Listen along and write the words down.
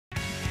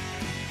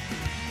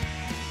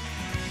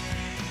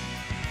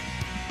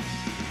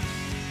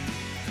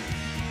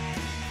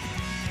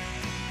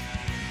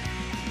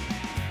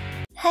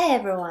Hi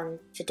everyone!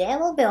 Today I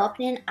will be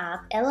opening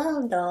up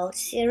MacLeod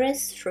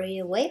Series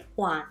 3 Wave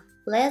 1.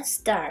 Let's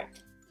start!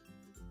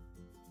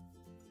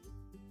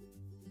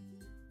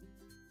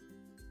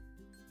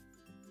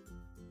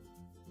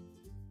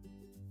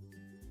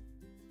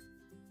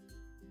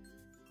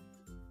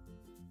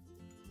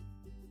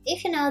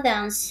 If you know the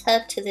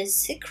answer to this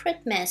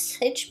secret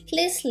message,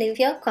 please leave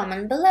your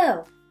comment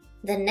below.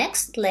 The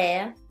next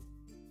layer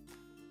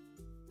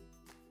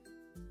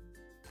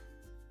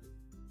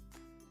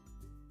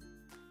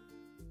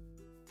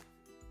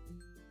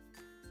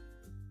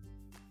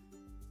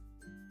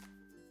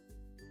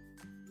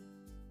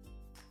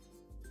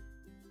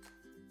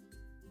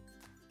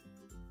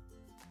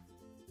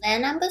layer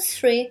number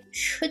 3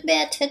 should be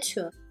a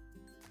tattoo.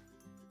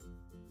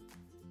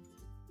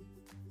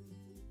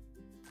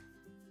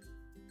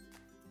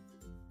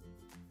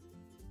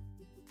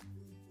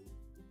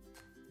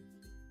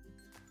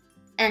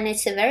 And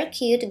it's a very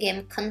cute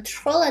game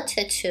controller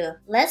tattoo.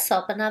 Let's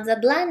open up the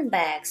blind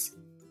bags.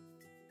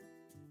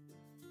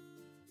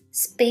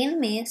 Spin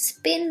me,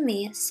 spin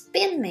me,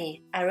 spin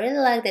me. I really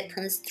like the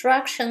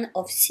construction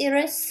of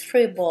Series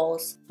 3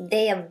 balls.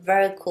 They are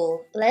very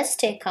cool. Let's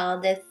take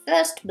out the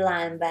first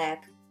blind bag.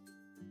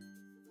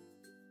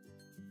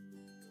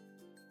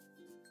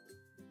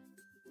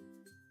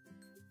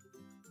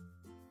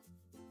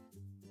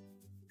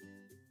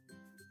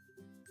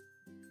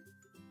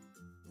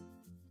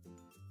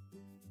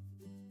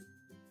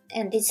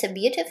 And it's a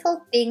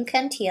beautiful pink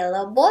and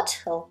yellow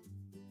bottle.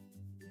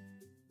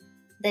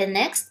 The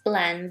next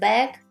blind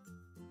bag.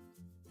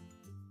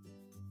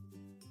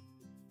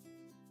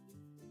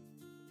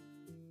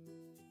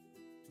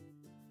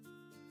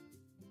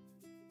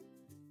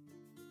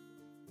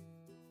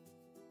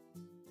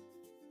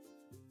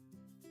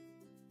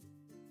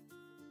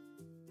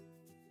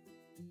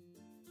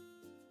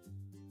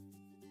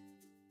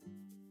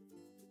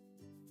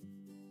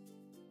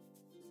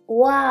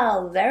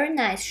 Wow, very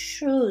nice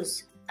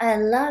shoes. I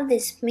love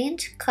this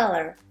mint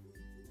color.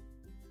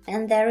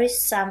 And there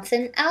is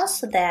something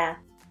else there.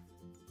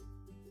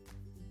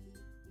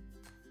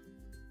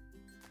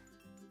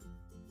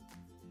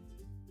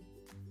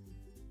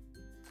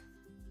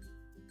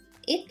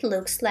 It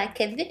looks like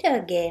a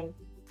video game.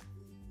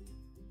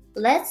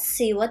 Let's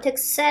see what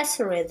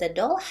accessory the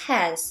doll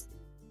has.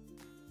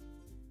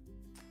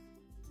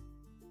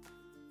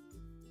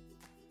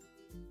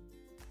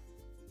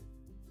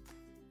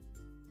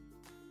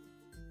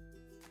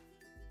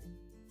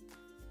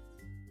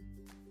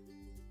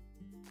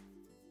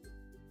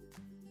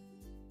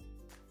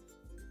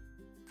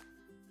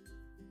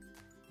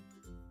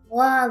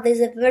 Wow, these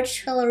are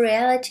virtual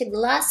reality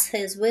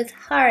glasses with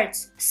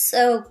hearts,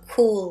 so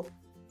cool!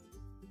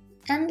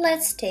 And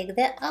let's take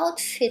the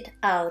outfit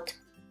out.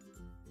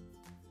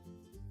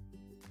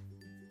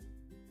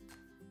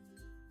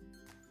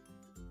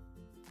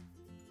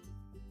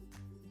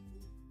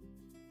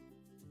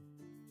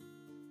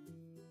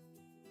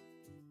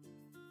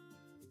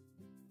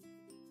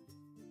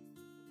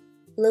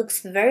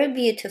 Looks very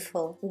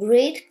beautiful,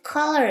 great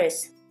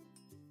colors.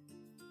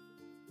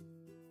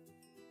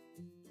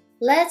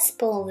 Let's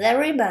pull the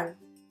ribbon.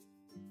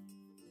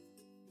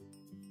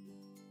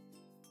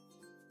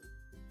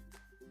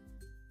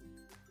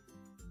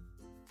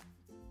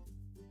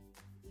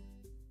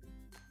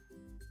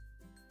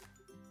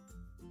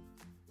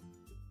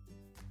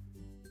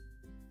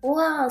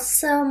 Wow,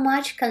 so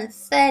much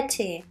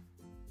confetti!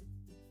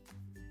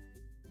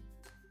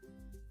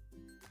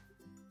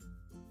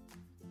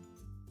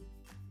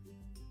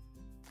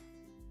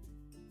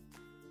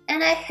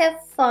 And I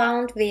have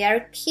found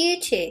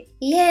V.R.Q.T.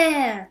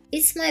 Yeah,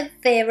 it's my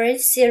favorite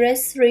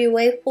Series 3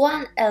 Wave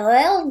 1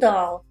 LOL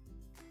doll.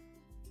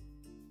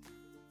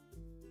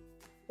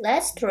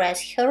 Let's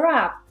dress her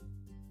up.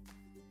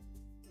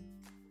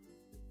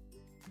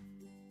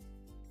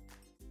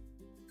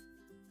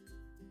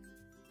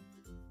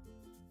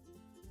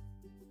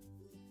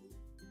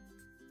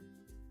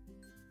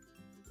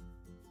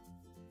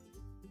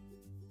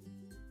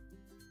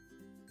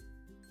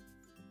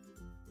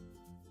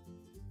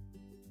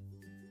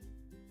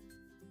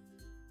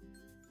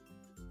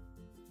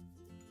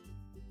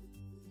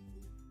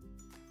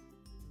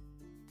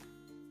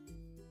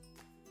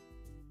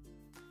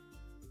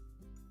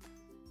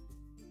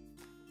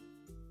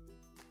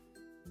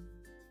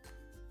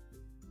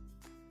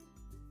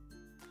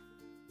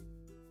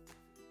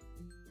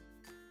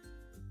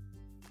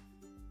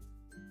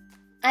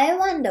 I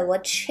wonder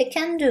what she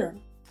can do.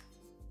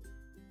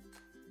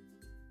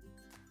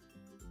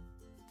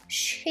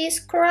 She's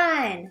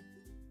crying.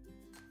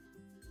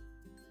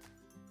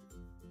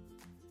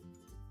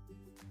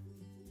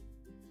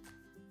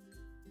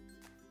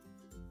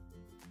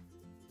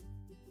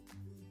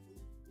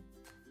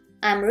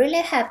 I'm really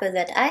happy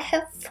that I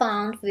have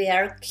found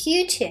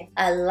V.R.Q.T.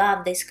 I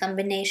love this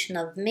combination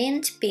of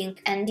mint,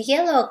 pink and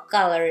yellow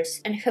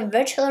colors, and her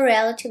virtual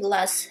reality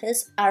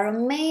glasses are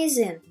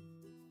amazing.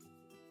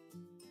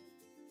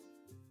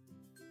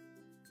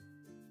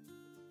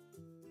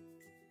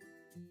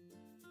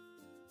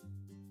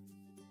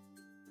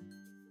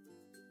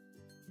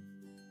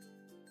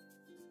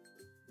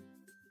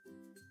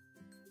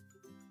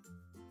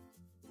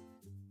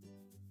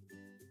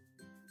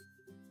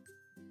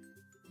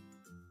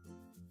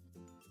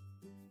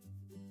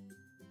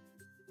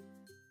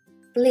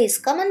 Please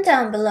comment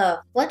down below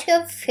what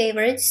your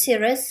favorite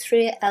Series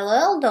 3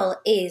 LOL doll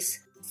is.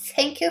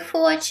 Thank you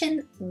for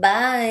watching,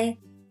 bye!